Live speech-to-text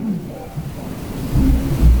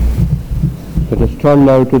Let us turn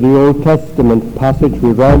now to the Old Testament passage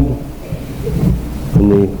we read in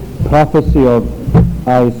the prophecy of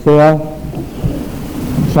Isaiah,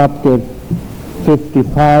 chapter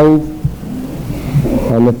 55,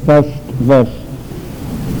 and the first verse.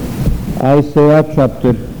 Isaiah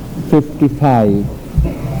chapter 55.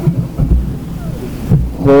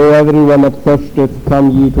 Ho, everyone that thirsteth, come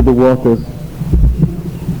ye to the waters.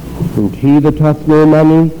 And he that hath no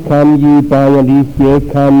money, come ye buy and eat, yea,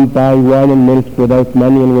 come buy wine and milk without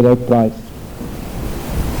money and without price.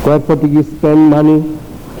 Wherefore do ye spend money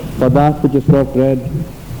for that which is not bread,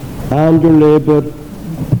 and your labour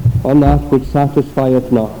on that which satisfieth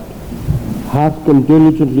not? Hearken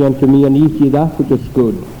diligently unto me, and eat ye that which is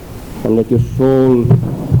good, and let your soul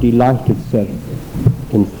delight itself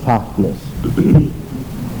in fatness.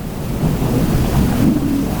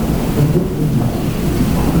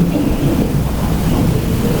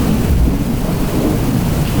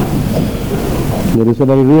 There is a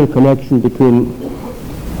very real connection between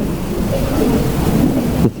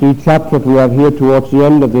the three chapters we have here towards the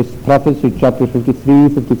end of this prophecy, chapters 53,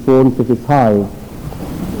 54, and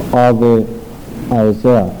 55 of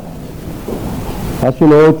Isaiah. As you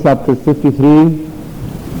know, chapter 53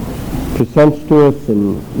 presents to us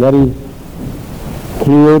in very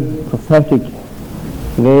clear, prophetic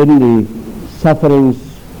vein the sufferings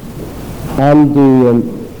and the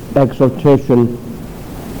exaltation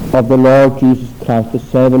of the Lord Jesus Christ, the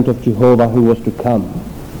servant of Jehovah who was to come.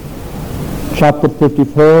 Chapter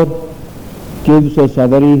 54 gives us a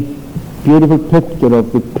very beautiful picture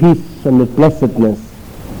of the peace and the blessedness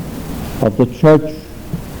of the church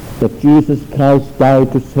that Jesus Christ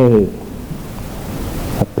died to save.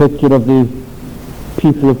 A picture of the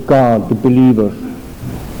people of God, the believers,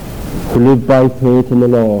 who live by faith in the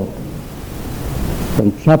Lord.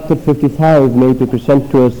 And chapter 55 may be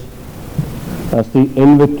presented to us as the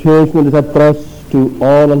invitation that is addressed to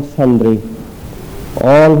all and sundry,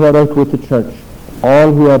 all who are out with the church,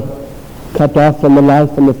 all who are cut off from the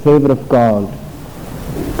life and the favour of God,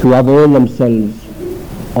 to avail themselves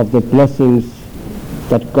of the blessings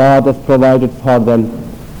that God has provided for them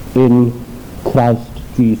in Christ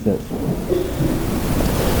Jesus.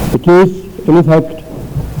 It is, in effect,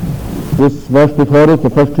 this verse before us, the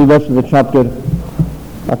first two verses of the chapter,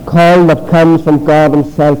 a call that comes from God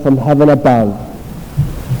himself from heaven above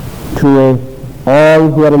to all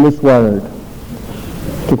who are in this world,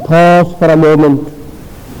 to pause for a moment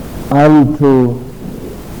and to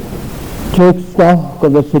take stock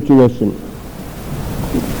of the situation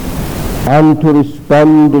and to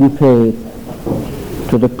respond in faith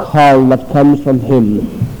to the call that comes from him,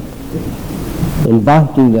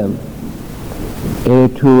 inviting them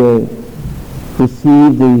to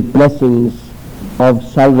receive the blessings of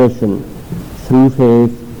salvation through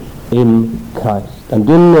faith in Christ. And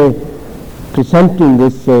in presenting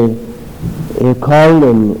this call,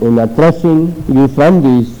 in addressing you from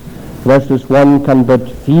these verses, one can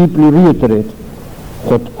but feebly reiterate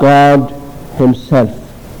what God himself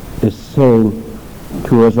is saying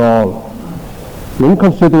to us all. In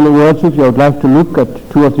considering the words, if you would like to look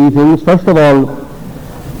at two or three things. First of all,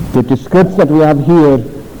 the description that we have here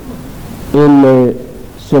in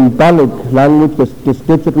symbolic language, the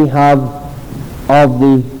description we have of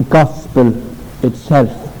the gospel itself.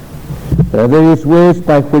 There are various ways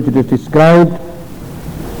by which it is described.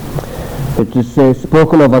 It is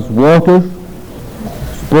spoken of as water,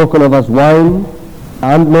 spoken of as wine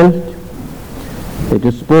and milk. It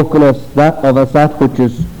is spoken of as that which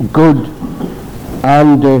is good,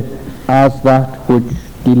 and as that which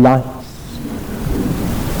delights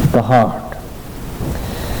the heart.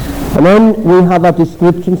 And then we have a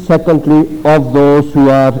description, secondly, of those who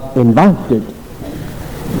are invited.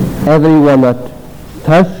 Everyone that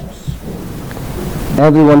thirsts,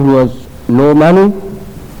 everyone who has no money,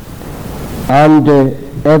 and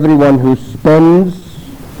everyone who spends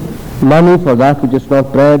money for that which is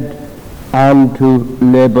not bread, and who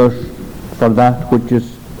labours for that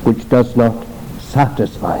which does not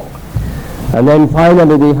satisfy. And then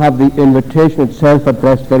finally we have the invitation itself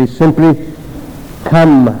addressed very simply: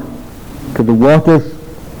 come to the waters,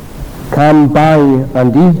 come buy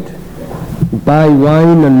and eat, buy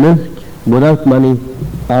wine and milk without money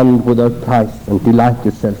and without price, and delight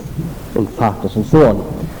yourself in fatness, and so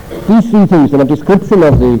on. These three things are a description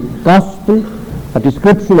of the gospel, a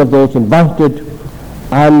description of those invited,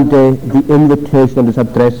 and the invitation that is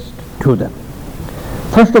addressed to them.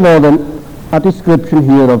 First of all, then, a description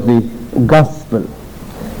here of the gospel.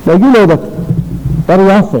 Now, you know that very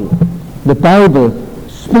often the Bible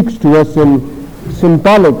speaks to us in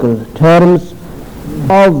symbolical terms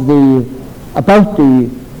about the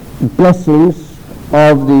blessings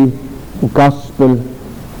of the gospel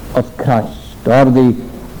of Christ, or the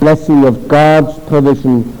blessing of God's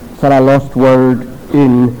provision for a lost world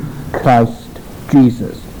in Christ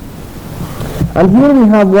Jesus. And here we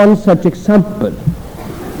have one such example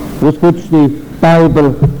with which the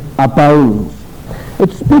Bible abounds.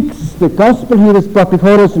 It speaks, the gospel here is brought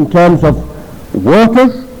before us in terms of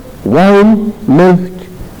water, wine, milk,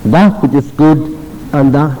 that which is good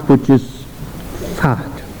and that which is fat.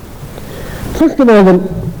 First of all, then,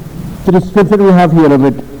 the description we have here of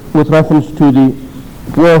it with reference to the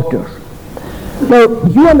water. Now,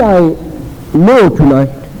 you and I know tonight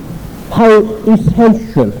how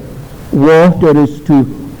essential water is to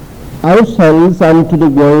ourselves and to the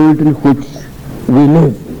world in which we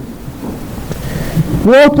live.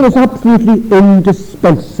 Water is absolutely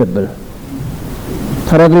indispensable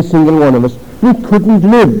for every single one of us. We couldn't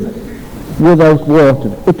live without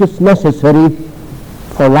water. It is necessary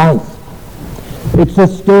for life. It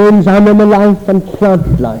sustains animal life and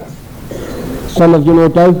plant life. Some of you, no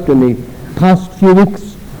doubt, in the past few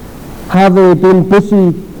weeks have been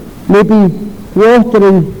busy maybe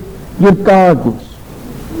watering your gardens,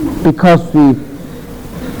 because the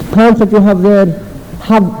plants that you have there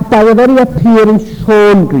have by their very appearance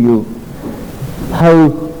shown to you how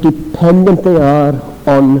dependent they are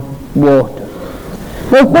on water.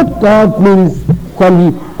 Now, what God means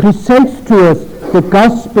when he presents to us the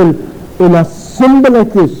gospel in a symbol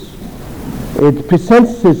like this, it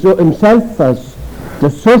presents himself as the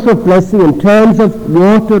source of blessing in terms of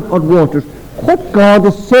water or waters. What God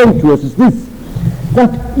is saying to us is this,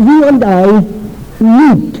 that you and I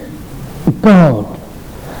need God,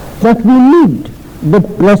 that we need the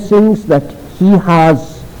blessings that he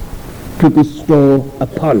has to bestow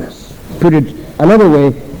upon us. Put it another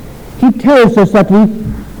way, he tells us that we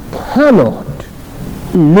cannot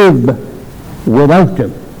live without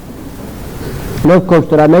him. Now, of course,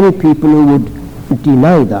 there are many people who would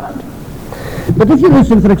deny that. But if you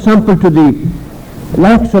listen, for example, to the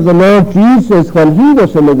acts of the Lord Jesus when he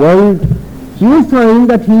was in the world, you will find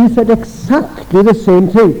that he said exactly the same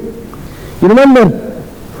thing. You remember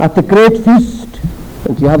at the great feast,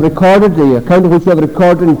 and you have recorded, the account of which you have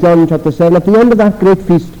recorded in John chapter 7, at the end of that great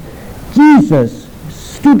feast, Jesus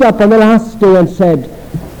stood up on the last day and said,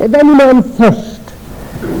 "If any man thirst,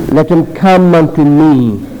 let him come unto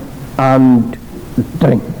me and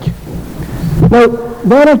drink." Now,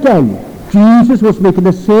 there again, Jesus was making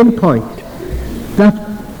the same point, that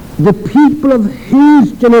the people of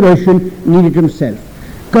his generation needed himself.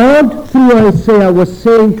 God, through Isaiah, was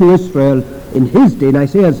saying to Israel in his day, in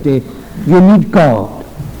Isaiah's day, you need God.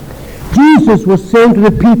 Jesus was saying to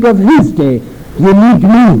the people of his day, you need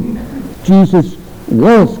me. Jesus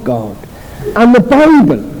was God. And the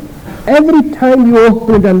Bible, every time you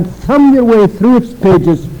open it and thumb your way through its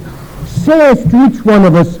pages, says to each one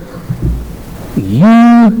of us,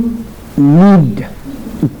 you need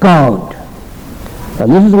God.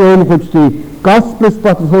 And this is the way in which the gospel is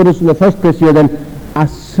brought before us in the first place here, then,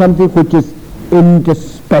 as something which is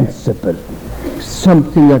indispensable,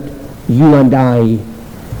 something that you and I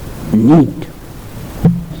need.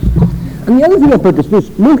 And the other thing about this,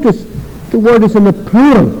 notice the word is in the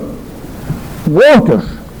plural, water.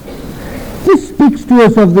 This speaks to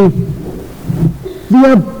us of the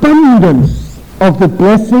abundance of the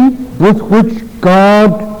blessing with which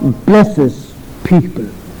God blesses people.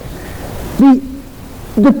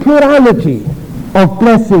 The plurality of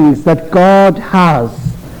blessings that God has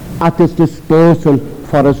at his disposal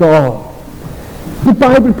for us all. The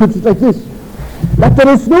Bible puts it like this, that there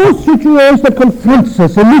is no situation that confronts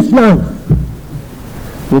us in this life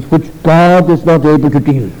with which God is not able to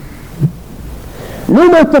deal. No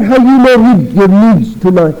matter how you may read your needs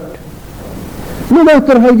tonight, no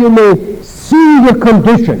matter how you may see your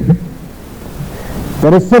condition,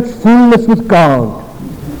 there is such fullness with God,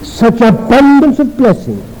 such abundance of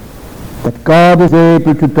blessing, that God is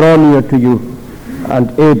able to draw near to you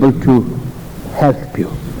and able to help you.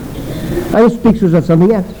 And it speaks to us of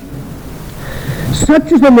something else.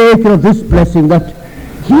 Such is the nature of this blessing that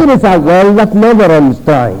here is a well that never runs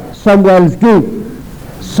dry. Some wells do.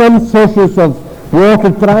 Some sources of water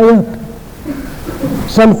dry up.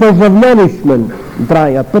 Some sources of nourishment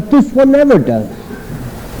dry up. But this one never does.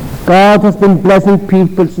 God has been blessing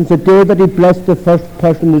people since the day that he blessed the first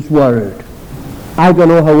person in this world. I don't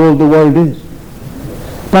know how old the world is.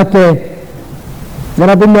 But there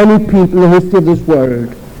have been many people in the history of this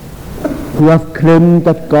world who have claimed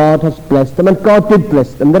that God has blessed them, and God did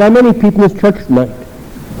bless them. There are many people in this church tonight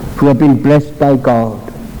who have been blessed by God.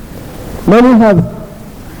 Many have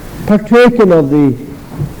partaken of the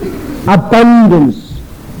abundance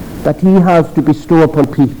that he has to bestow upon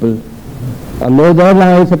people And though their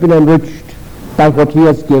lives have been enriched by what he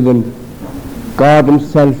has given, God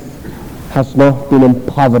himself has not been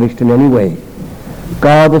impoverished in any way.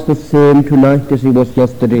 God is the same tonight as he was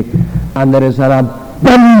yesterday, and there is an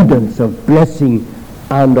abundance of blessing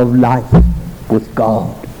and of life with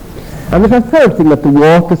God. And there's a third thing that the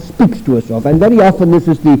water speaks to us of, and very often this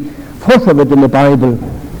is the first of it in the Bible.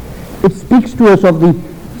 It speaks to us of the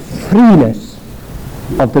freeness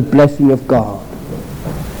of the blessing of God.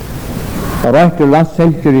 A writer last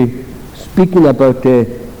century, speaking about a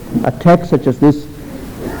text such as this,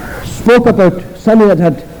 spoke about something that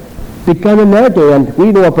had begun in their day, and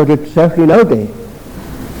we know about it certainly in our day.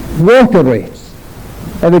 Water rates.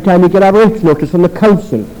 Every time you get a rates notice from the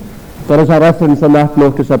council, there is a reference on that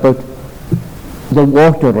notice about the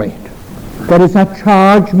water rate. There is a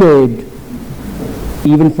charge made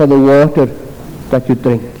even for the water that you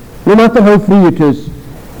drink. No matter how free it is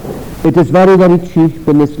very, very cheap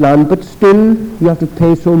in this land, but still you have to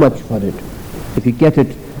pay so much for it if you get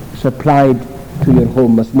it supplied to your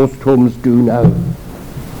home, as most homes do now.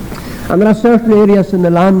 And there are certain areas in the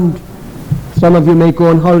land, some of you may go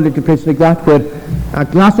on holiday to places like that, where a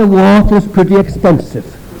glass of water is pretty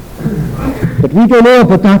expensive. But we don't know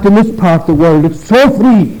about that in this part of the world. It's so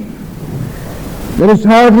free. There is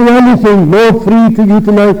hardly anything more free to you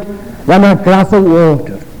tonight than a glass of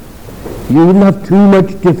water. You wouldn't have too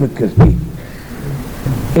much difficulty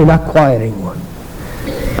in acquiring one.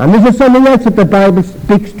 And this is something else that the Bible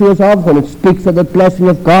speaks to us of when it speaks of the blessing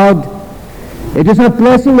of God. It is a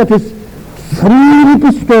blessing that is freely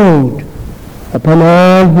bestowed upon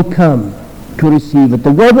all who come to receive it.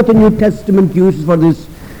 The word that the New Testament uses for this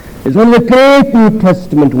is one of the great New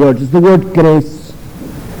Testament words. It's the word grace.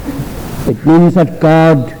 It means that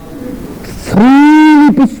God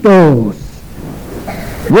freely bestows,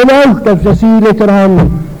 without, as you see later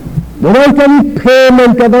on, without any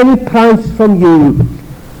payment of any price from you.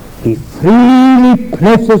 He freely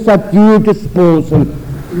places at your disposal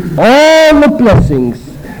all the blessings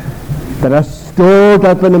that are stored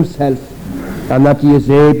up in himself and that he is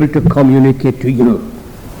able to communicate to you.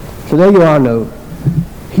 So there you are now.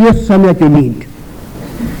 Here's something that you need.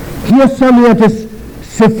 Here's something that is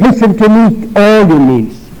sufficient to meet all your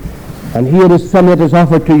needs. And here is something that is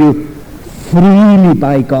offered to you freely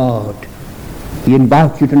by God. He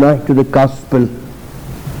invites you tonight to the gospel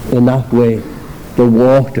in that way, the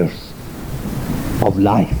waters of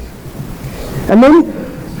life. And then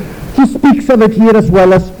he speaks of it here as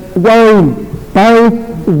well as wine, buy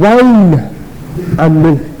wine and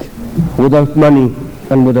milk without money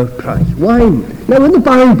and without price. Wine. Now in the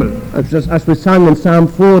Bible, as we sang in Psalm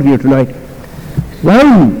 4 here tonight,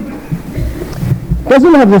 wine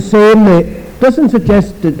doesn't have the same, doesn't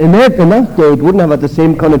suggest that in that day it wouldn't have had the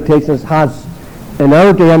same connotation as it has in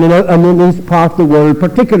our day and in this part of the world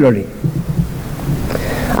particularly.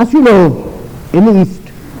 As you know, in the East,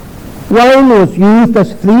 wine was used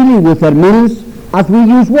as freely with their meals as we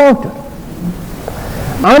use water.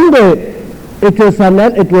 And it was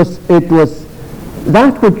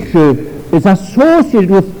that which is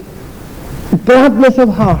associated with gladness of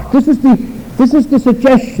heart. This is the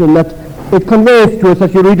suggestion that it conveys to us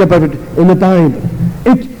as you read about it in the Bible.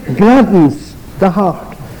 It gladdens the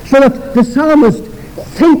heart. So that the psalmist,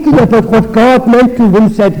 thinking about what God meant to him,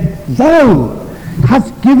 said, "Thou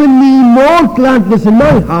hast given me more gladness in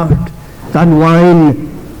my heart than wine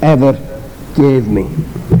ever gave me."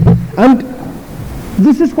 And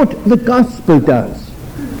this is what the gospel does.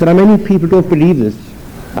 There are many people who don't believe this.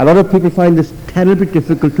 A lot of people find this terribly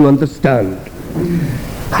difficult to understand.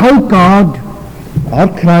 How God, or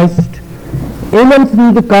Christ, in and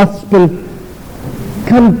through the gospel,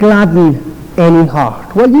 can gladden any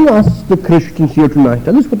heart. Well, you ask the Christians here tonight,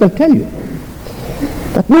 and this is what they'll tell you,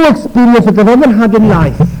 that no experience that they've ever had in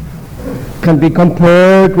life can be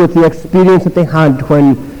compared with the experience that they had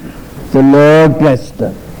when the Lord blessed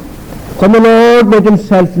them. When the Lord made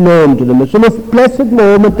himself known to them. It's the most blessed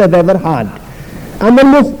moment they've ever had. And the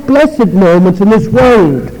most blessed moments in this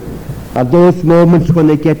world are those moments when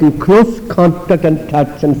they get in close contact and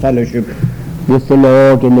touch and fellowship with the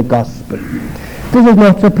Lord in the gospel. This is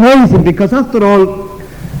not surprising, because after all,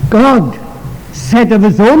 God said of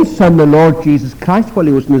his own Son, the Lord Jesus Christ, while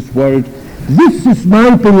he was in this world, "This is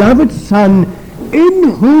my beloved Son, in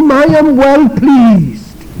whom I am well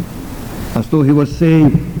pleased." As though he was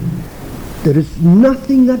saying, there is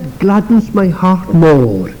nothing that gladdens my heart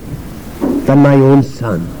more than my own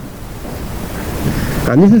Son.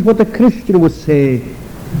 And this is what the Christian would say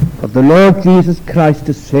of the Lord Jesus Christ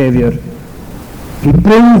as Saviour. He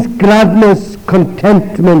brings gladness,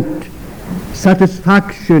 contentment,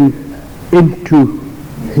 satisfaction into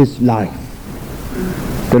his life.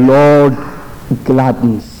 The Lord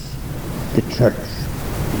gladdens the church.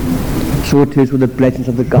 So it is with the blessings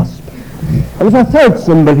of the gospel. And there's a third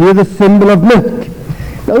symbol here, the symbol of milk.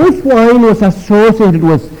 Now this wine was associated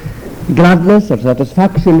with gladness or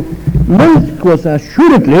satisfaction. Milk was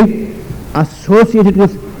assuredly associated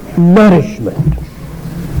with nourishment.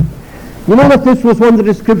 You know that this was one of the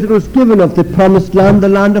descriptions that was given of the promised land, the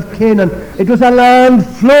land of Canaan. It was a land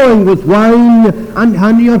flowing with wine and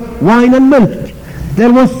honey, or wine and milk.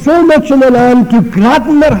 There was so much in the land to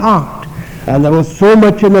gladden their heart, and there was so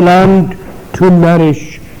much in the land to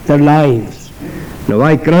nourish their lives. Now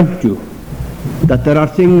I grant you that there are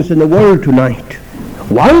things in the world tonight,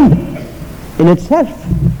 wine in itself,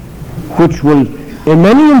 which will in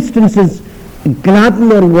many instances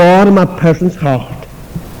gladden or warm a person's heart,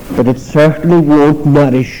 but it certainly won't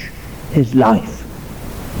nourish his life.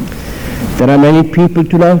 There are many people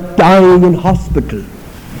tonight dying in hospital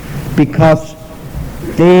because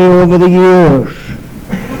they over the years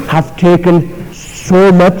have taken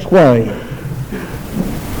so much wine.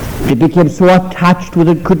 They became so attached with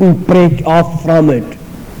it, couldn't break off from it.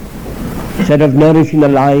 Instead of nourishing their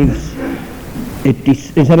lives, it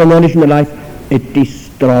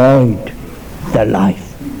destroyed their life.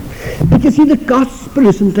 But you see, the gospel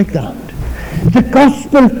isn't like that. The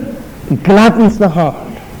gospel gladdens the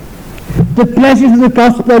heart. The blessings of the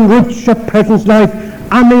gospel enrich a person's life,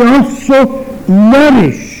 and they also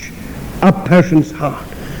nourish a person's heart.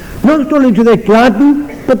 Not only do they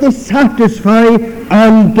gladden, but they satisfy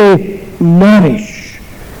and they nourish.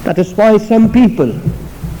 That is why some people,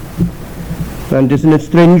 and isn't it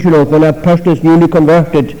strange, when a person is newly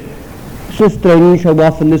converted, so strange how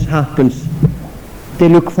often this happens. They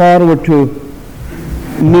look forward to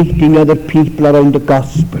meeting other people around the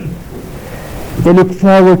gospel. They look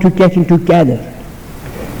forward to getting together.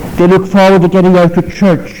 They look forward to getting out to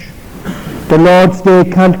church. The Lord's Day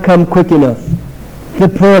can't come quick enough. The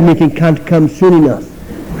prayer meeting can't come soon enough.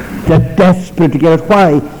 They're desperate to get it.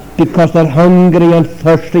 Why? Because they're hungry and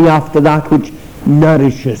thirsty after that which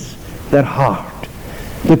nourishes their heart.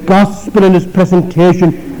 The gospel in its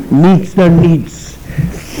presentation meets their needs,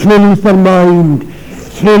 fills their mind,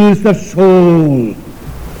 fills their soul.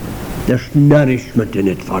 There's nourishment in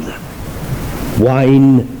it for them.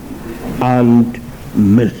 Wine and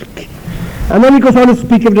milk. And then he goes on to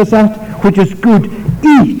speak of that which is good.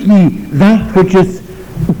 Eat ye that which is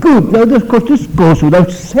good. Now, of course, this goes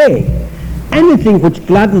without saying. Anything which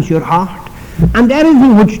gladdens your heart and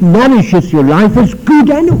anything which nourishes your life is good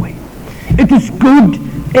anyway. It is good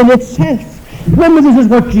in itself. Remember, this is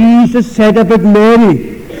what Jesus said about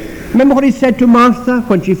Mary. Remember what he said to Martha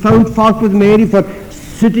when she found fault with Mary for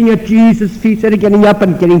sitting at Jesus' feet, instead of getting up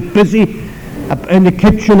and getting busy in the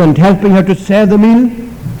kitchen and helping her to serve the meal?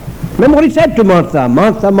 Remember what he said to Martha?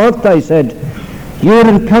 Martha, Martha, he said, you're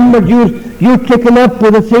encumbered, you're taken up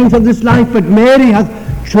with the things of this life, but Mary hath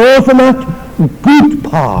chosen that good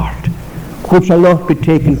part which shall not be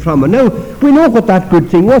taken from her. Now, we know what that good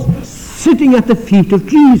thing was. Sitting at the feet of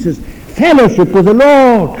Jesus, fellowship with the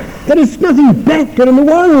Lord. There is nothing better in the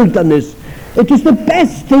world than this. It is the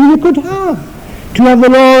best thing you could have, to have the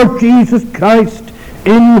Lord Jesus Christ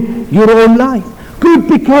in your own life. Good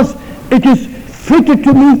because it is fitted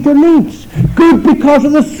to meet your needs. Good because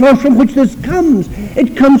of the source from which this comes.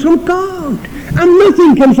 It comes from God. And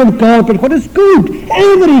nothing comes from God but what is good.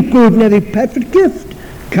 Every good and every perfect gift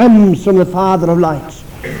comes from the Father of lights,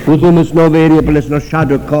 with whom is no variableness nor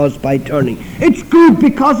shadow caused by turning. It's good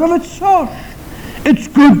because of its source. It's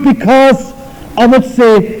good because of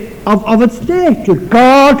its nature.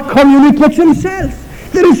 God communicates himself.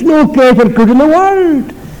 There is no greater good in the world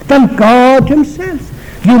than God himself.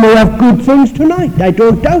 You may have good things tonight, I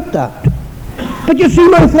don't doubt that. But you see,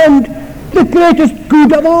 my friend, the greatest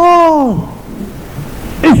good of all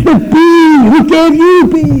is the being who gave you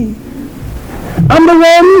being, and the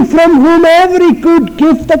one from whom every good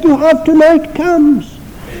gift that you have tonight comes.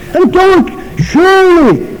 And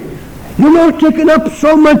surely you're not taken up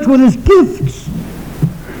so much with his gifts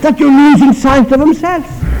that you're losing sight of himself,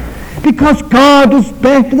 because God is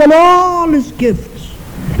better than all his gifts.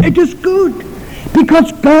 It is good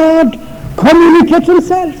because God communicates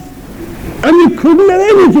himself, and you couldn't have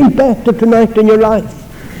anything better tonight in your life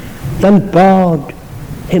than God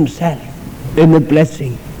himself in the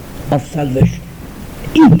blessing of salvation.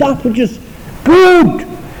 Eat that which is good.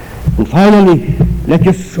 And finally, let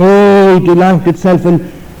your soul delight itself in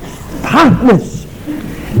fatness.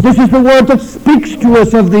 This is the word that speaks to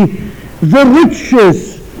us of the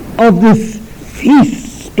riches of this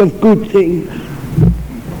feast of good things.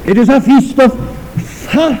 It is a feast of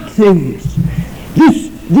fat things.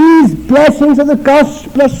 These blessings of the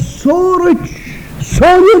gospel are so rich,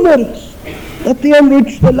 so numerous, that they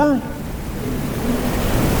enrich the life.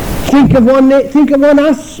 Think of one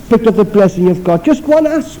aspect of the blessing of God, just one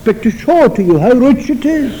aspect to show to you how rich it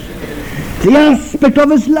is. The aspect of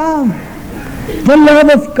his love, the love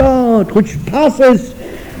of God, which passes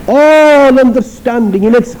all understanding,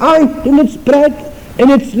 in its height, in its breadth, in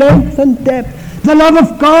its length and depth. The love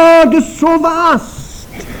of God is so vast,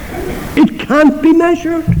 it can't be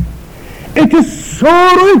measured. It is so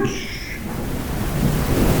rich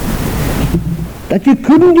that you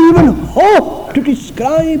couldn't even hope to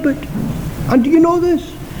describe it. And do you know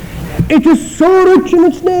this? It is so rich in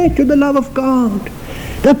its nature, the love of God,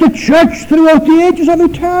 that the church throughout the ages of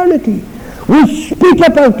eternity will speak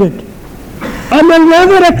about it and will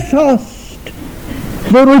never exhaust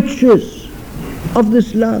the riches of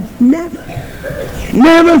this love.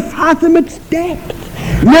 Never fathom its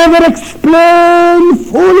depth, never explain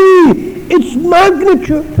fully its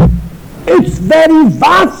magnitude, its very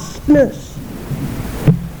vastness.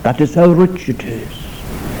 That is how rich it is.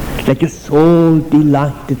 Let your soul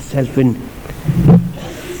delight itself in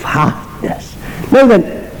fatness. Now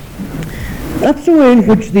then, that's the way in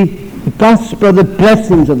which the gospel, the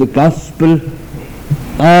blessings of the gospel,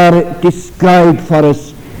 are described for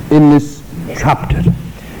us in this chapter.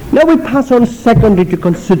 Now we pass on secondly to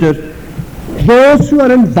consider those who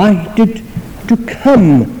are invited to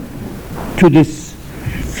come to this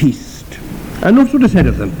feast. And notice what is said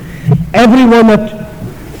of them. Everyone that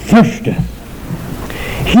thirsteth,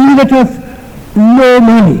 he that hath no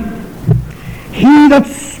money, he that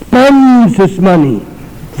spends his money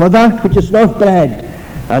for that which is not bread,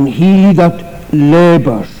 and he that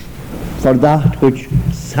labours for that which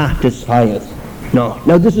satisfieth not.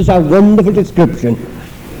 Now this is a wonderful description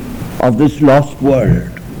of this lost world.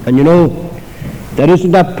 And you know, there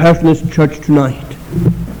isn't a person in this church tonight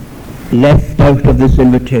left out of this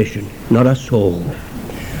invitation, not a soul.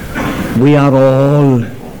 We are all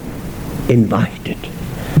invited,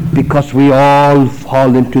 because we all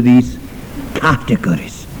fall into these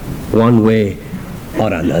categories one way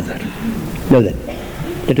or another. Now then,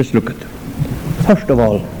 let us look at them. First of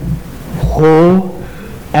all, ho,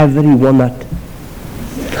 everyone that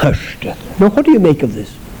thirsteth. Now what do you make of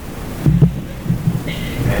this?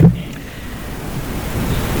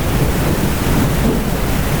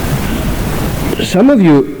 Some of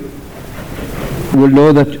you will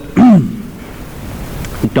know that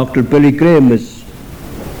Dr. Billy Graham is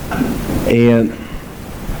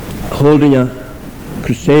holding a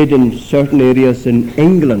crusade in certain areas in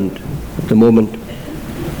England at the moment.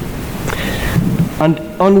 And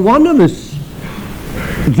on one of his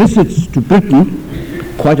visits to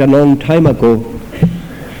Britain, quite a long time ago,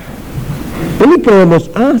 Billy Graham was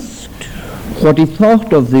asked what he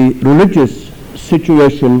thought of the religious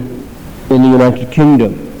situation in the United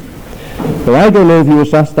Kingdom. Well, I don't know if he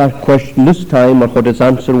was asked that question this time or what his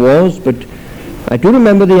answer was, but I do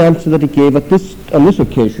remember the answer that he gave on this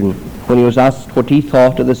occasion when he was asked what he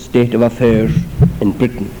thought of the state of affairs in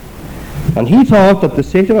Britain. And he thought that the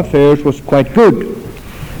state of affairs was quite good,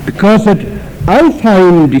 because I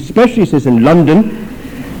find, especially says in London,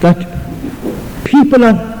 that people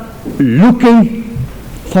are looking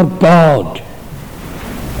for God.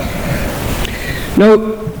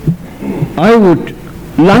 Now, I would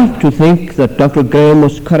like to think that Dr. Graham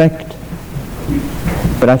was correct,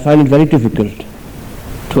 but I find it very difficult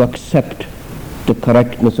to accept the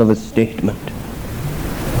correctness of his statement.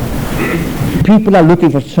 People are looking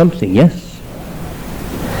for something, yes,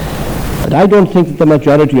 but I don't think that the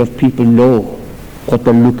majority of people know what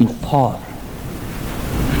they're looking for.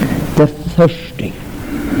 They're thirsting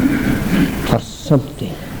for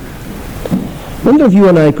something. I wonder if you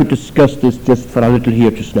and I could discuss this just for a little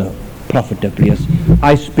here just now, profitably, as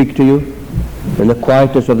I speak to you in the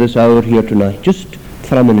quietness of this hour here tonight, just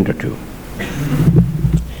for a minute or two.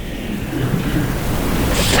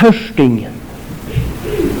 Thirsting.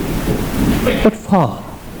 What for?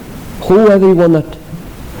 Who everyone that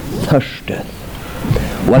thirsteth.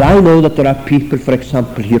 Well, I know that there are people, for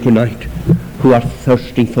example, here tonight who are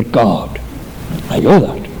thirsting for God. I know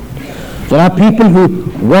that. There are people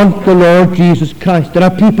who want the Lord Jesus Christ. There are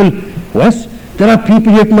people, yes, there are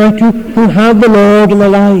people here tonight who have the Lord in their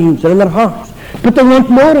lives and in their hearts, but they want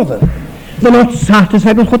more of Him. They're not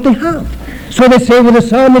satisfied with what they have. So they say with the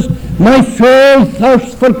psalmist, my soul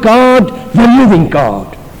thirsts for God, the living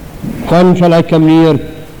God. When shall I come near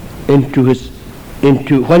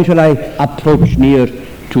when shall I approach near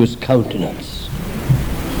to His countenance?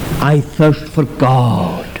 I thirst for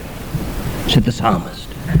God, said the psalmist.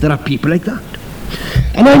 There are people like that.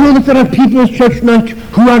 And I know that there are people in church tonight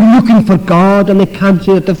who are looking for God and they can't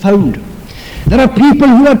say that they've found Him. There are people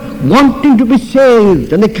who are wanting to be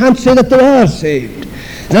saved, and they can't say that they are saved.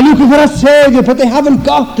 They're looking for a Saviour, but they haven't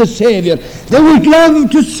got the Saviour. They would love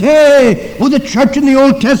to say, oh, the church in the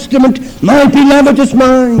Old Testament, my beloved is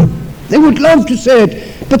mine. They would love to say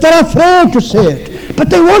it, but they're afraid to say it. But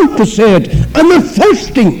they want to say it, and they're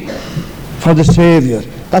thirsting for the Saviour.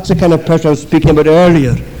 That's the kind of person I was speaking about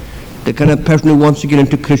earlier. The kind of person who wants to get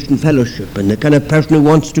into Christian fellowship, and the kind of person who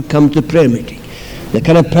wants to come to the prayer meeting. The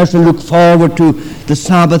kind of person who look forward to the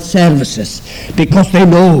Sabbath services because they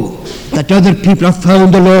know that other people have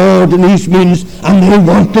found the Lord in these means and they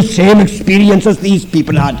want the same experience as these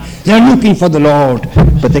people had. They're looking for the Lord,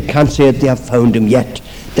 but they can't say that they have found Him yet.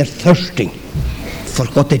 They're thirsting for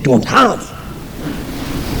what they don't have.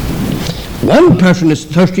 One person is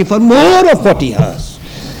thirsty for more of what he has.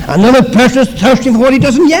 Another person is thirsty for what he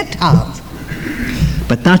doesn't yet have.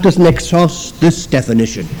 But that doesn't exhaust this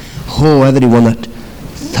definition. Oh, everyone that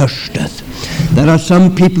thirsteth. There are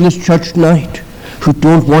some people in this church tonight who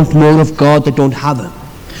don't want more of God, they don't have Him.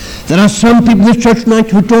 There are some people in this church tonight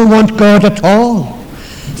who don't want God at all.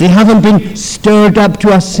 They haven't been stirred up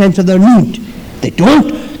to a sense of their need. They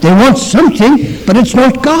want something, but it's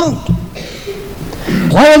not God.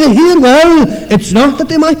 Why are they here? Well, it's not that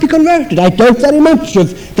they might be converted. I doubt very much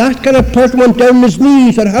if that kind of person went down on his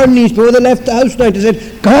knees or her knees before they left the house tonight and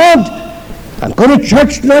said, God, I'm going to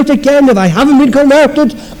church tonight again. If I haven't been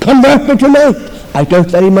converted, convert me tonight. I doubt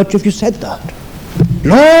very much if you said that.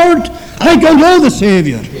 Lord, I don't know the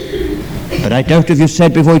Saviour. But I doubt if you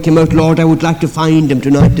said before you came out, Lord, I would like to find Him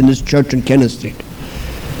tonight in this church in Kenneth Street.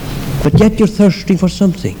 But yet you're thirsting for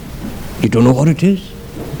something. You don't know what it is.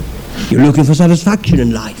 You're looking for satisfaction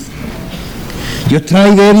in life. You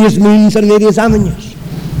try various means and various avenues.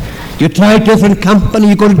 You try different company,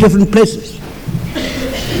 you go to different places.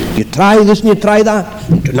 You try this and you try that.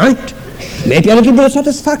 And tonight, maybe a little bit of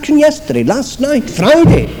satisfaction yesterday, last night,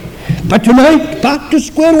 Friday. But tonight, back to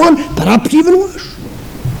square one, perhaps even worse.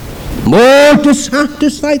 More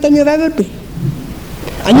dissatisfied than you've ever been.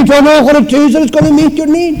 And you don't know what it is that is going to meet your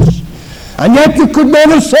needs. And yet you could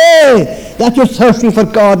never say that you're thirsty for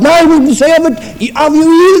God. Now I wouldn't say of you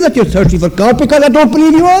either that you're thirsty for God, because I don't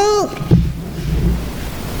believe you are.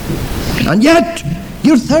 And yet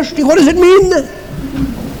you're thirsty. What does it mean then?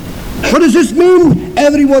 What does this mean?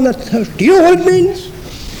 Everyone that's thirsty. Do you know what it means?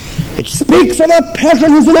 It speaks of a person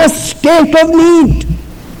who's in a state of need,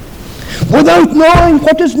 without knowing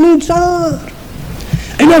what his needs are,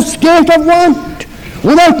 in a state of want,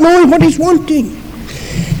 without knowing what he's wanting,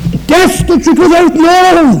 destitute without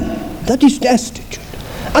knowing that he's destitute.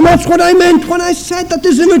 And that's what I meant when I said that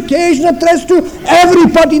this invitation addressed to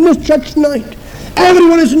everybody in this church tonight.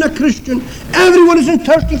 Everyone isn't a Christian. Everyone isn't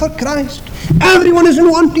thirsty for Christ. Everyone isn't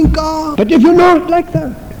wanting God. But if you're not like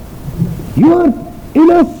that, you are in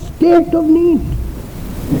a state of need.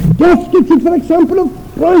 Destitute, for example,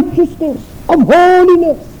 of righteousness, of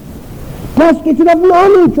holiness, destitute of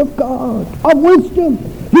knowledge of God, of wisdom.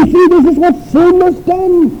 You see, this is what sin has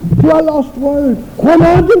done to a lost world. When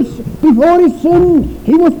Adam, before he sinned,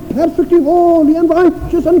 he was perfectly holy and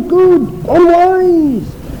righteous and good and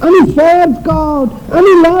wise. And he served God, and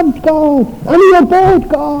he loved God, and he obeyed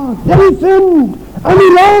God. Then he sinned, and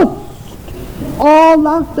he lost all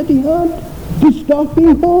that he had. He stopped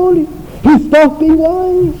being holy. He stopped being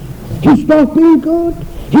wise. He stopped being good.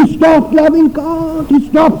 He stopped loving God. He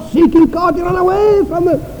stopped seeking God. He ran away from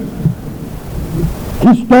it.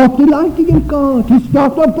 He stopped delighting in God. He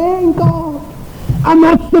stopped obeying God. And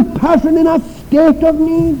that's the person in a state of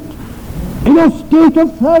need, in a state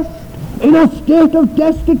of thirst, in a state of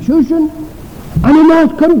destitution, and in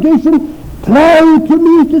that condition, trying to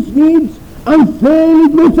meet his needs and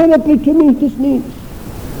failing miserably to meet his needs.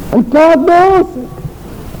 And God knows it.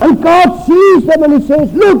 And God sees them and He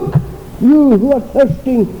says, look, you who are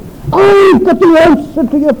thirsting, I've got the answer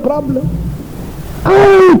to your problem.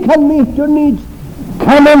 I can meet your needs.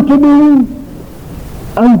 Come unto me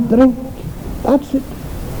and drink. That's it.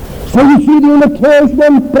 So you see, the invitation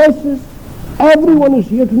embraces everyone who's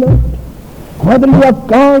here tonight, whether you have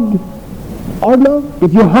God or not.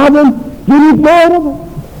 If you have Him, you need more of Him.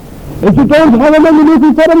 If you don't have Him and you're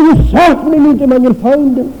looking for Him, you certainly need Him and you'll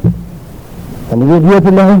find Him. And you're here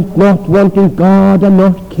tonight not wanting God and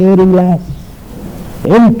not caring less,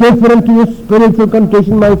 indifferent to your spiritual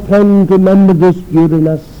condition, my friend, remember this, you're in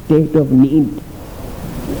a state of need,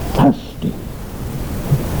 thirsty.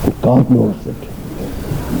 And God knows it.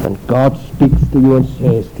 And God speaks to you and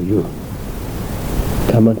says to you,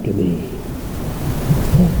 come unto me.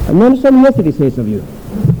 And notice something else that He says of you.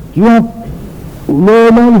 You have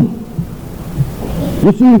no money.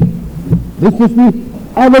 You see, this is the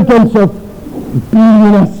evidence of being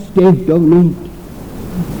in a state of need.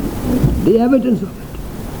 The evidence of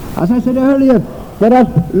it. As I said earlier, there are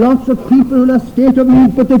lots of people in a state of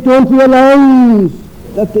need, but they don't realize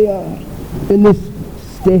that they are in this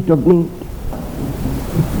state of need.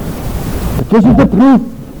 But this is the proof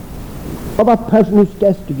of a person who's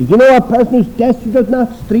destitute. You know, a person who's destitute on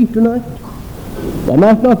that street tonight. There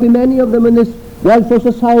might not be many of them in this welfare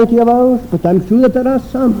society of ours, but I'm sure that there are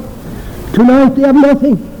some. Tonight they have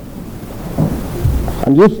nothing.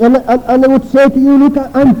 And they would say to you, look,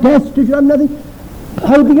 I'm destitute, I'm nothing.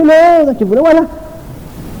 How do you know that you've got? Well,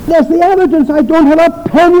 there's the evidence. I don't have a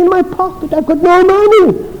penny in my pocket. I've got no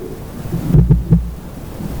money.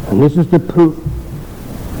 And this is the proof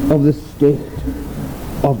of the state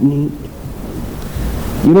of need.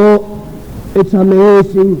 You know, it's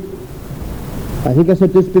amazing. I think I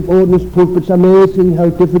said this before in this pulpit. It's amazing how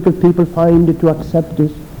difficult people find it to accept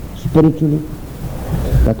this spiritually.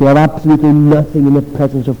 That they have absolutely nothing in the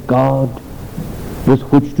presence of God with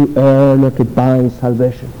which to earn or to buy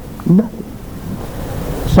salvation. Nothing.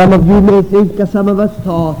 Some of you may think, as some of us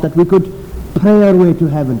thought, that we could pray our way to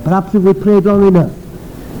heaven. Perhaps if we prayed long enough,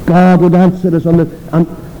 God would answer us on the... And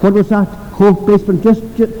what was that? Hope based on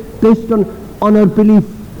based on our belief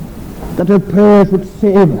that our prayers would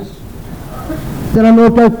save us. There are no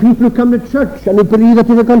doubt people who come to church and who believe that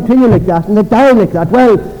they will continue like that and they die like that.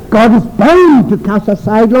 Well, God is bound to cast a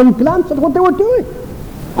sidelong glance at what they were doing.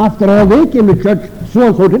 After all, they came to church,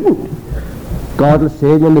 so-and-so didn't. God will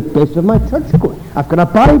save me on the basis of my church going. I've got a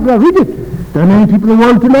Bible, I read it. There are many people who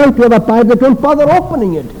want tonight who have a Bible that don't bother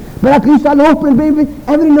opening it. But at least I'll open it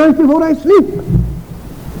every night before I sleep.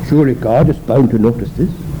 Surely God is bound to notice this.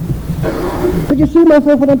 But you see, my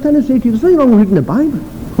friend, what I'm trying to say to you, there's nothing wrong with reading the Bible.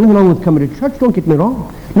 Nothing wrong with coming to church, don't get me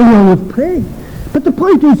wrong. Nothing wrong with praying. But the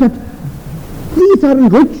point is that these are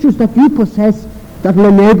riches that you possess that will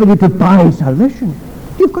enable you to buy salvation.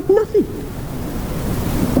 You've got nothing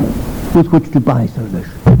with which to buy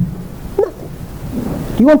salvation. Nothing.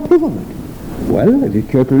 Do you want proof of it? Well, if you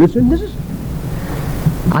care to listen, this is it.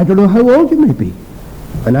 I don't know how old you may be,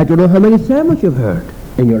 and I don't know how many sermons you've heard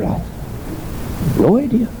in your life. No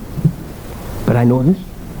idea. But I know this.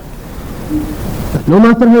 That no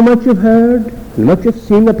matter how much you've heard, how much you've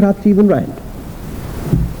seen, or perhaps even read,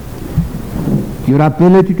 your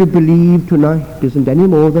ability to believe tonight isn't any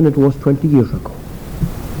more than it was 20 years ago.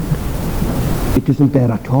 It isn't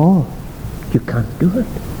there at all. You can't do it.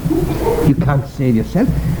 You can't save yourself.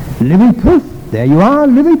 Living proof. There you are,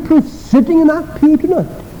 living proof, sitting in that pew tonight.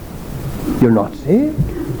 You're not saved.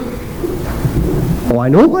 Oh, I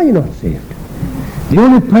know why you're not saved. The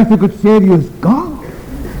only person who could save you is God.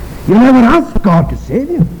 You never asked God to save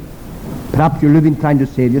you. Perhaps you're living trying to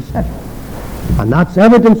save yourself. And that's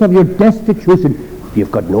evidence of your destitution.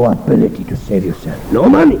 You've got no ability to save yourself. No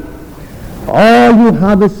money. All you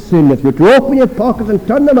have is sin. If you're to open your pockets and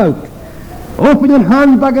turn them out, open your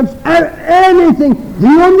handbag and anything, the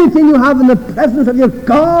only thing you have in the presence of your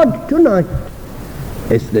God tonight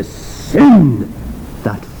is the sin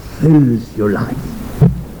that fills your life.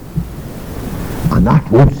 And that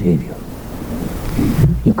won't save you.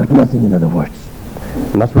 You've got nothing, in other words.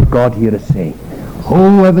 And that's what God here is saying.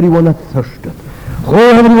 Ho, everyone that thirsteth. Ho,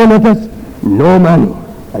 everyone that has no money.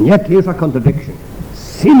 And yet here's a contradiction.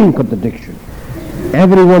 Seeming contradiction.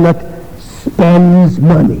 Everyone that spends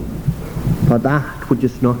money for that which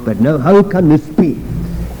is not bread. Now, how can this be?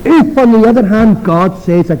 If, on the other hand, God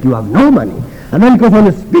says that you have no money, and then goes on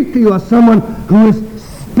to speak to you as someone who is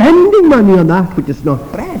spending money on that which is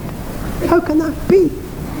not bread, how can that be?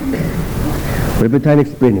 Well, but I'll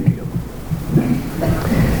explain it to you.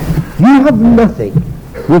 You have nothing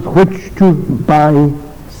with which to buy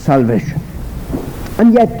salvation.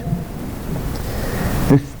 And yet,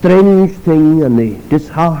 the strange thing and the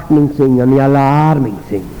disheartening thing and the alarming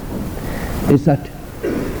thing is that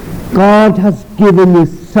God has given you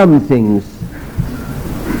some things,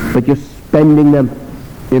 but you're spending them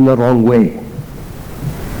in the wrong way.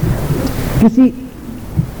 You see,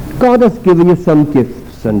 God has given you some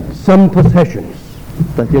gifts and some possessions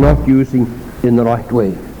that you're not using in the right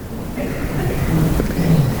way.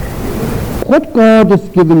 What God has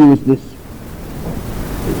given you is this.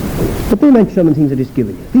 But they mention some of the things that He's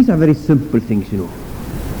given you. These are very simple things, you know.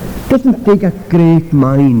 It doesn't take a great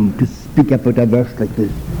mind to speak about a verse like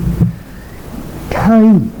this.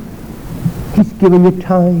 Time. He's given you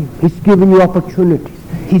time. He's given you opportunities.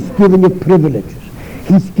 He's given you privileges.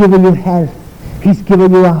 He's given you health. He's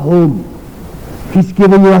given you a home. He's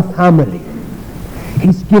given you a family.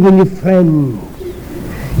 He's given you friends.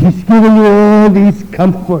 He's given you all these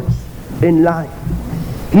comforts in life.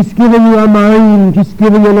 He's given you a mind. He's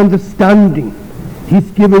given you an understanding. He's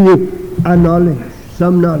given you a knowledge.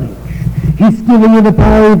 some knowledge. He's given you the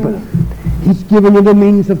Bible. He's given you the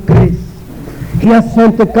means of grace. He has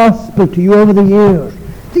sent the gospel to you over the years.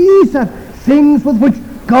 These are things with which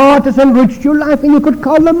God has enriched your life, and you could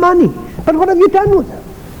call them money. But what have you done with them?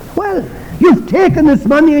 Well, you've taken this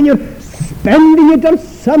money and you're spending it on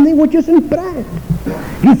something which isn't bread.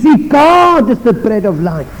 You see, God is the bread of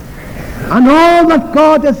life. And all that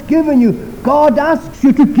God has given you, God asks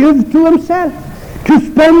you to give to himself, to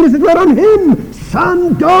spend as it were on him.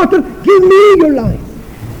 Son, daughter, give me your life.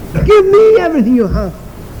 Give me everything you have.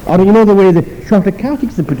 Or you know the way the shorter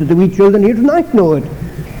catechism put it, the wee children here tonight know it.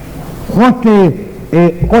 What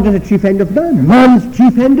is the chief end of man? Man's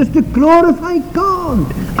chief end is to glorify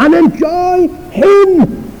God and enjoy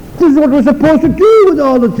him. This is what we're supposed to do with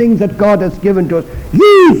all the things that God has given to us.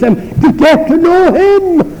 Use them to get to know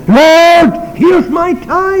him. Lord, here's my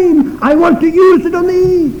time. I want to use it on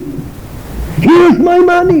thee. Here's my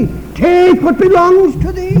money. Take what belongs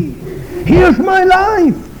to thee. Here's my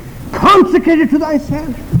life. Consecrate it to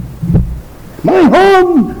thyself. My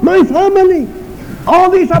home, my family, all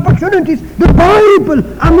these opportunities, the Bible,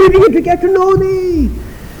 I'm reading it to get to know thee.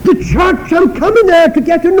 The church, I'm coming there to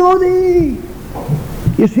get to know thee.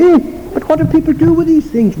 You see, but what do people do with these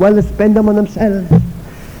things? Well, they spend them on themselves.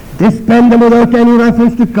 They spend them without any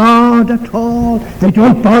reference to God at all. They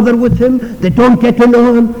don't bother with him. They don't get to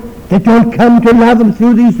know him. They don't come to love him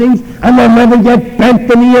through these things, and they never yet bent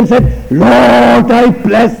the knee and said, Lord, I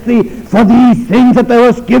bless thee for these things that thou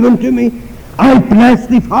hast given to me. I bless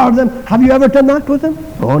thee for them. Have you ever done that with them?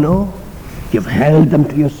 Oh no. You've held them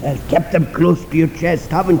to yourself, kept them close to your chest,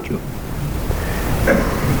 haven't you?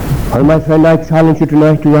 Well, my friend, I challenge you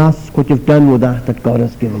tonight to ask what you've done with that God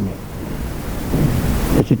has given you.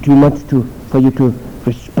 Is it too much for you to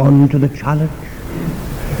respond to the challenge?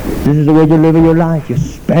 This is the way you're living your life. You're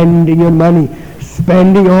spending your money,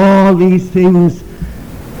 spending all these things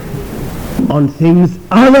on things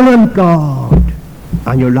other than God,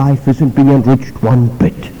 and your life isn't being enriched one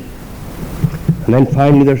bit. And then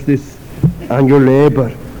finally there's this, and your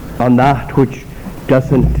labour on that which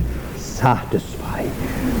doesn't satisfy.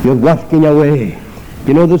 You're working away.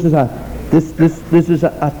 You know, this is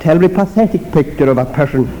a terribly pathetic picture of a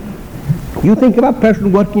person. You think of a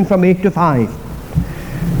person working from 8 to 5.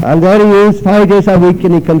 And there he is 5 days a week,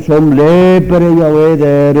 and he comes home labouring away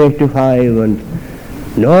there 8 to 5,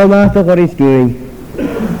 and no matter what he's doing,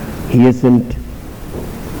 he isn't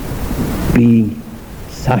being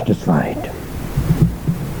satisfied.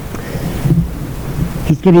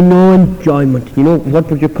 He's getting no enjoyment. You know, what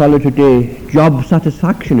would you call it today? Job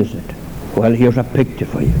satisfaction, is it? Well, here's a picture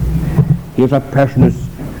for you. Here's a person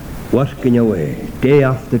who's working away, day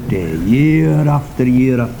after day, year after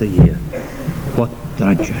year after year. What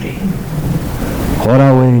drudgery. What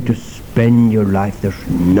a way to spend your life. There's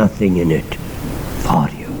nothing in it for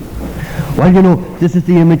you. Well, you know, this is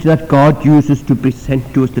the image that God uses to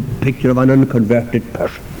present to us the picture of an unconverted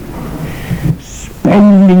person.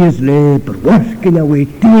 Spending his labour, working away,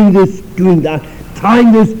 doing this, doing that,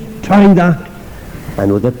 trying this, trying that,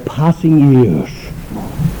 and with the passing years,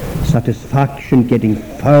 satisfaction getting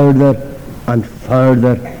further and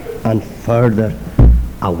further and further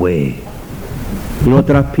away. You know,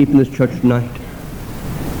 there are people in this church tonight,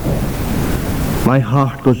 my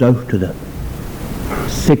heart goes out to them,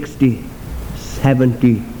 60,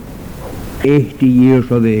 70, 80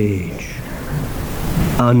 years of age,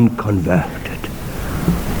 unconverted,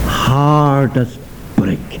 hard as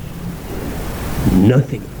brick,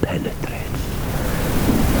 nothing penetrates.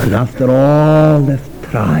 And after all they've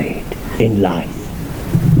tried in life,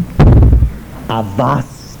 a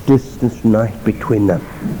vast distance tonight between them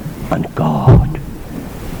and God.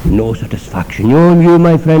 No satisfaction. You,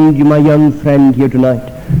 my friend, you, my young friend here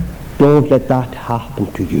tonight, don't let that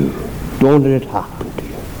happen to you. Don't let it happen to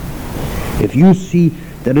you. If you see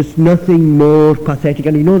there is nothing more pathetic,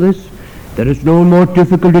 and you know this, there is no more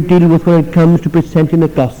difficult to deal with when it comes to presenting the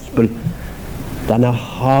gospel than a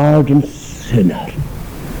hardened sinner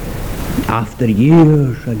after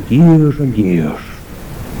years and years and years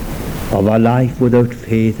of a life without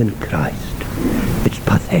faith in Christ. It's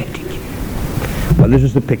pathetic. Well, this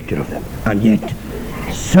is the picture of them. And yet,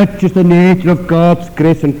 such is the nature of God's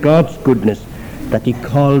grace and God's goodness that he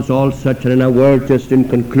calls all such, and in a word just in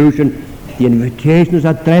conclusion, the invitation is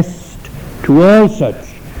addressed to all such.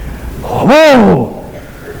 Ho!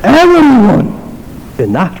 Everyone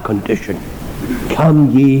in that condition,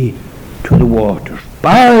 come ye to the waters.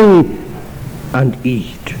 Buy and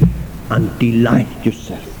eat and delight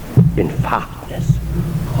yourself in fatness.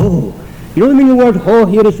 Ho! You know the meaning of the word ho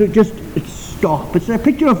here is just, it's stop. It's a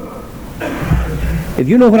picture of, If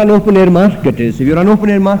you know what an open-air market is, if you're an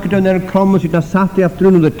open-air market down there in Cromwell, it's a Saturday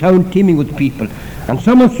afternoon with the town teeming with people, and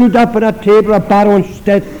someone stood up at a table or barrow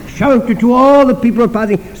instead, shouted to all the people who were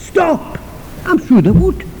passing, "Stop!" I'm sure they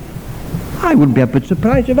would. I wouldn't be a bit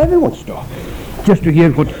surprised if everyone stopped, just to hear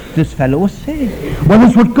what this fellow was saying. Well,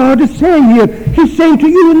 that's what God is saying here. He's saying to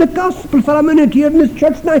you in the gospel for a minute here in this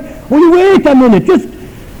church now, will you wait a minute, just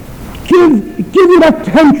give your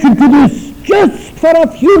attention to this, just for a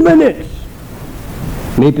few minutes.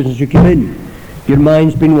 Maybe since you came in, your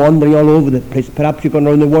mind's been wandering all over the place. Perhaps you've gone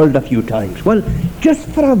around the world a few times. Well, just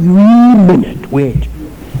for a wee minute, wait.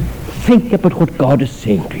 Think about what God is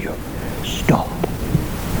saying to you. Stop.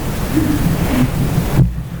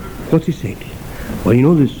 What's he saying to you? Well, you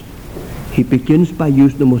know this. He begins by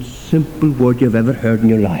using the most simple word you've ever heard in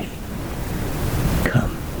your life.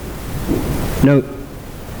 Come. Now,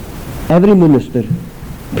 every minister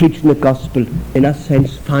preaching the gospel, in a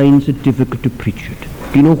sense, finds it difficult to preach it.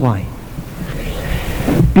 Do you know why?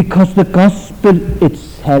 Because the gospel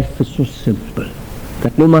itself is so simple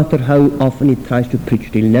that no matter how often he tries to preach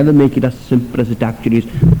it, he'll never make it as simple as it actually is.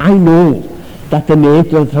 I know that the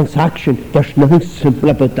nature of the transaction, there's nothing simple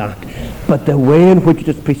about that. But the way in which it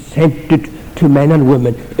is presented to men and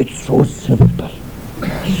women, it's so simple.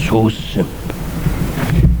 So simple.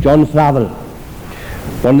 John Flavel,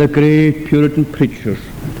 one of the great Puritan preachers,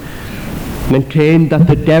 maintained that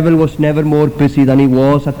the devil was never more busy than he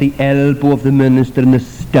was at the elbow of the minister in the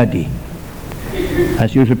study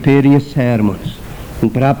as he was preparing his sermons,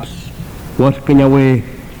 and perhaps working away,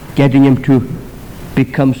 getting him to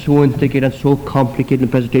become so intricate and so complicated in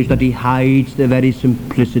presentation that he hides the very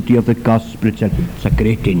simplicity of the gospel itself. It's a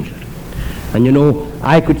great danger. And you know,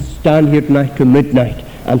 I could stand here tonight to midnight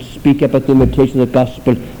and speak about the imitation of the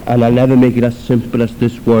gospel, and I'll never make it as simple as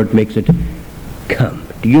this word makes it. Come.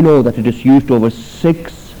 Do you know that it is used over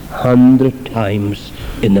 600 times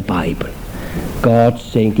in the Bible? God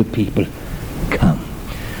saying to people, come.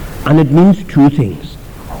 And it means two things.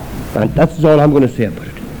 And that's all I'm going to say about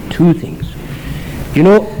it. Two things. You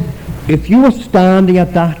know, if you were standing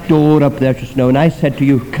at that door up there just now and I said to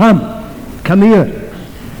you, come here,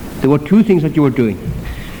 there were two things that you were doing.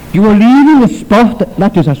 You were leaving the spot,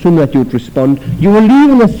 that is assuming that you would respond, you were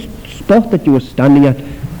leaving the spot that you were standing at,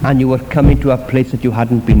 and you were coming to a place that you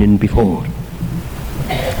hadn't been in before.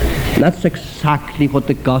 And that's exactly what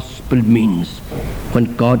the gospel means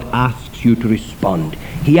when God asks you to respond.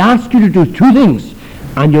 He asks you to do two things,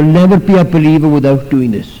 and you'll never be a believer without doing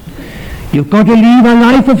this. You've got to leave a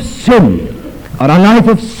life of sin, or a life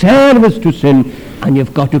of service to sin, and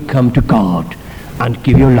you've got to come to God and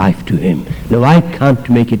give your life to Him. Now, I can't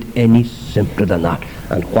make it any simpler than that,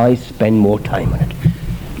 and why spend more time on it?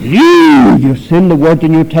 Leave your sin. The word the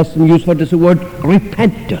New Testament used for it is the word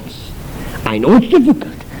repentance. I know it's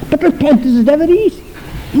difficult, but repentance is never easy.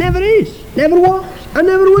 Never is, never was, and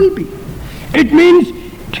never will be. It means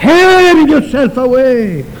tearing yourself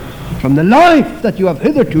away from the life that you have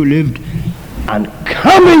hitherto lived and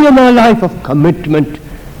coming in a life of commitment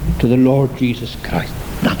to the Lord Jesus Christ.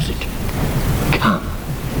 That's it. Come.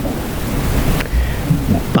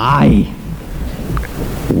 Buy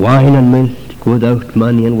wine and milk without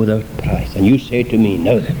money and without price. And you say to me,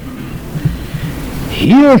 now then,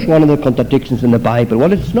 here's one of the contradictions in the Bible.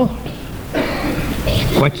 Well, it's not.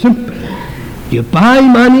 It's quite simple. You buy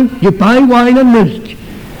money, you buy wine and milk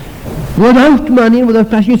without money and without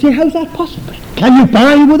price. You say, how's that possible? Can you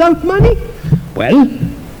buy without money? Well,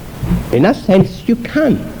 in a sense you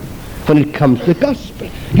can when it comes to the gospel.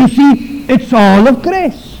 You see, it's all of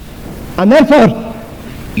grace. And therefore,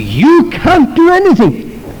 you can't do anything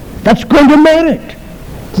that's going to merit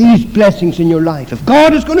these blessings in your life. If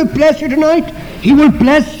God is going to bless you tonight, He will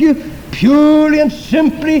bless you purely and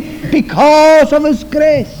simply because of His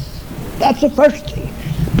grace. That's the first thing.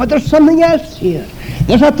 But there's something else here.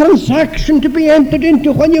 There's a transaction to be entered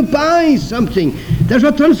into when you buy something. There's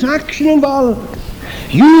a transaction involved.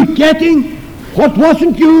 You're getting what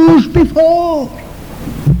wasn't used before.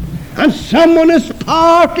 And someone is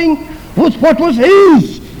parting with what was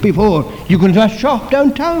his before. You go into a shop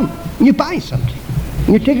downtown and you buy something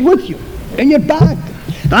and you take it with you in your bag.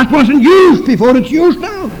 That wasn't used before, it's used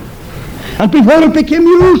now. And before it became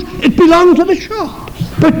used, it belonged to the shop.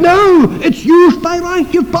 But now it's used by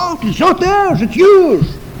right. You've bought it. It's not theirs, it's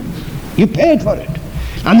yours. You paid for it.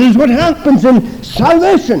 And this is what happens in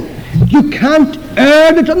salvation. You can't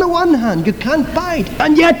earn it on the one hand, you can't buy it,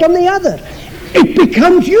 and yet on the other it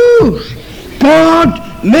becomes yours.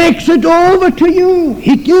 God makes it over to you.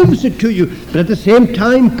 He gives it to you. But at the same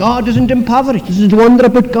time, God isn't impoverished. This is the wonder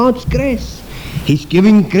about God's grace. He's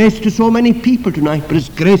giving grace to so many people tonight, but His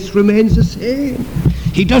grace remains the same.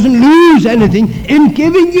 He doesn't lose anything in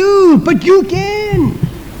giving you, but you gain.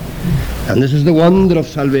 And this is the wonder of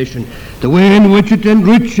salvation, the way in which it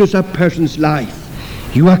enriches a person's life.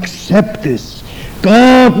 You accept this.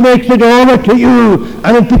 God makes it over to you,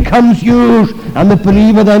 and it becomes yours. And the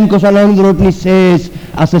believer then goes along the road and he says,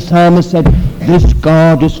 as the psalmist said, this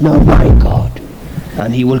God is now my God,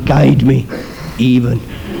 and he will guide me even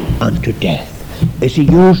unto death. Is he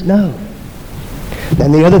yours now?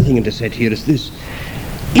 Then the other thing it is said here is this: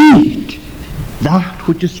 eat that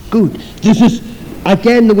which is good. This is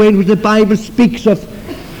again the way in which the Bible speaks of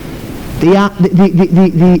the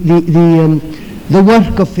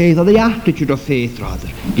work of faith, or the attitude of faith rather.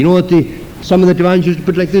 You know what some of the evangelists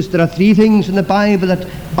put it like this: there are three things in the Bible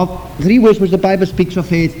three ways in which the Bible speaks of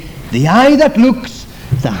faith: the eye that looks,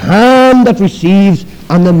 the hand that receives,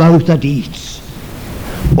 and the mouth that eats.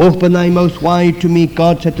 Open thy mouth wide to me,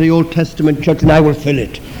 God said to the Old Testament church, and I will fill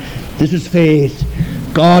it. This is faith.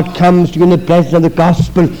 God comes to you in the blessings of the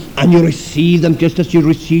gospel, and you receive them just as you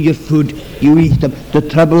receive your food. You eat them. The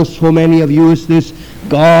trouble of so many of you is this: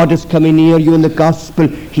 God is coming near you in the gospel.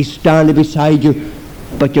 He's standing beside you,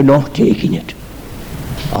 but you're not taking it.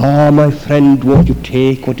 Ah, my friend, won't you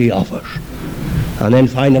take what he offers? And then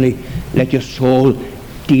finally, let your soul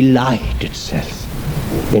delight itself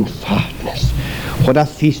in fatness. What a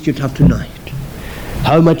feast you'd have tonight.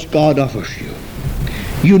 How much God offers you.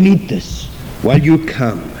 You need this. While you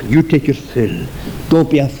come and you take your fill, don't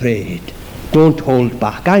be afraid. Don't hold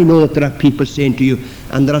back. I know that there are people saying to you,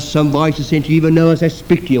 and there are some voices saying to you even now as I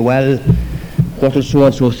speak to you, well, what will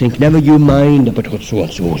so-and-so think? Never you mind about what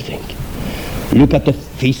so-and-so will think. Look at the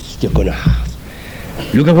feast you're going to have.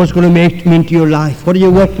 Look at what's going to make into your life. What are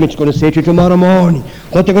your workmates going to say to you tomorrow morning?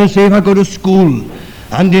 What they're going to say if I go to school?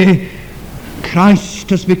 And Christ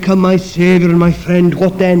has become my Saviour and my friend.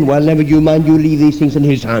 What then? Well, never you mind. You leave these things in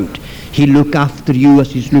his hand. He'll look after you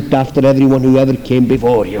as he's looked after everyone who ever came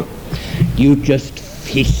before you. You just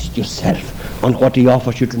feast yourself on what he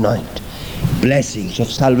offers you tonight. Blessings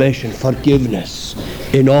of salvation, forgiveness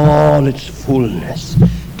in all its fullness.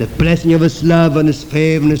 The blessing of his love and his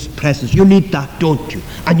favour and his presence. You need that, don't you?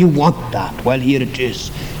 And you want that. Well, here it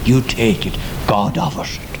is. You take it. God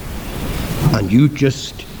offers it. And you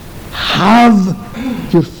just have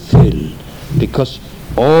your fill, because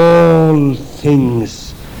all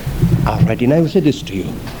things are ready. And I will say this to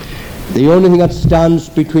you: the only thing that stands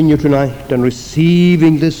between you tonight and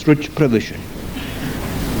receiving this rich provision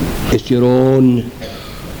is your own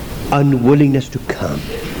unwillingness to come.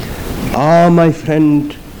 Ah, my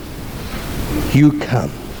friend, you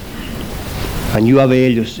come and you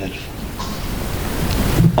avail yourself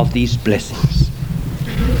of these blessings.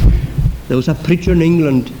 There was a preacher in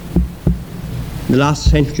England in the last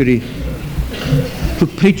century who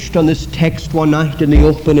preached on this text one night in the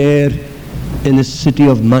open air in the city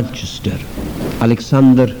of Manchester,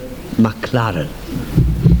 Alexander Macleod.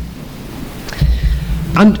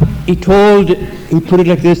 And he put it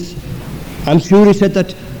like this: I'm sure he said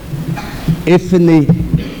that if in the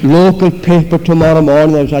local paper tomorrow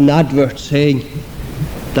morning there was an advert saying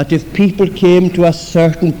that if people came to a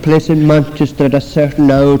certain place in Manchester at a certain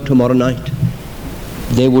hour tomorrow night,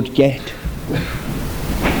 they would get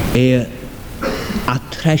a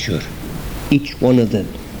treasure, each one of them,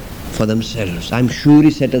 for themselves. I'm sure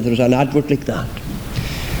he said that there was an advert like that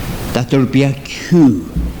there would be a queue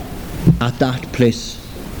at that place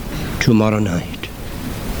tomorrow night.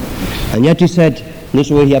 And yet he said, and this is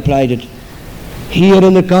the way he applied it: here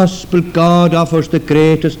in the gospel, God offers the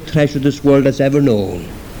greatest treasure this world has ever known.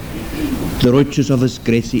 The riches of his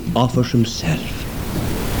grace he offers himself.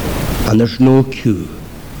 And there's no queue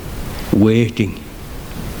waiting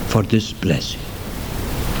for this blessing.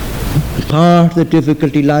 And part of the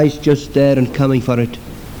difficulty lies just there in coming for it.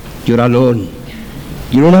 You're alone.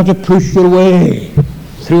 You don't have to push your way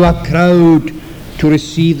through a crowd to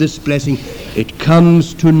receive this blessing. It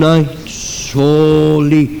comes tonight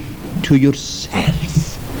solely to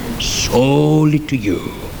yourself, solely to you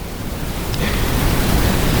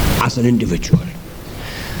as an individual.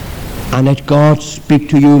 And let God speak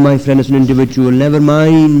to you, my friend, as an individual. Never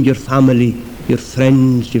mind your family, your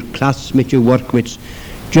friends, your classmates, your workmates.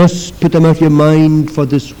 Just put them out of your mind for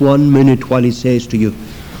this 1 minute while he says to you,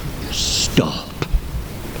 stop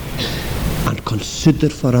and consider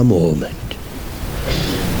for a moment,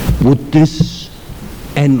 would this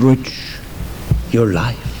enrich your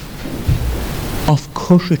life? Of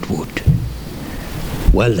course it would.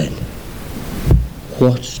 Well then,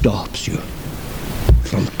 what stops you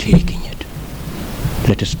from taking it?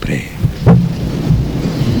 Let us pray.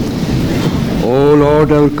 O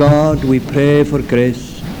Lord our God, we pray for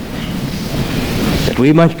grace, that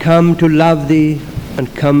we might come to love thee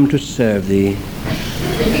and come to serve thee,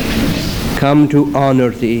 come to honor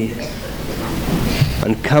thee,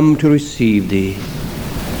 and come to receive thee.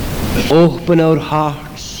 Open our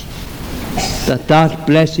hearts that that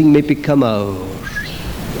blessing may become ours,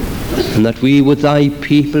 and that we with thy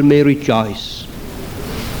people may rejoice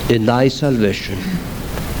in thy salvation.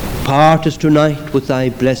 Part us tonight with thy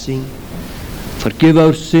blessing. Forgive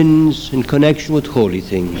our sins in connection with holy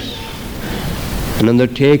things, and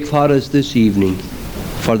undertake for us this evening,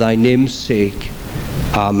 for thy name's sake.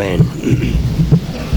 Amen.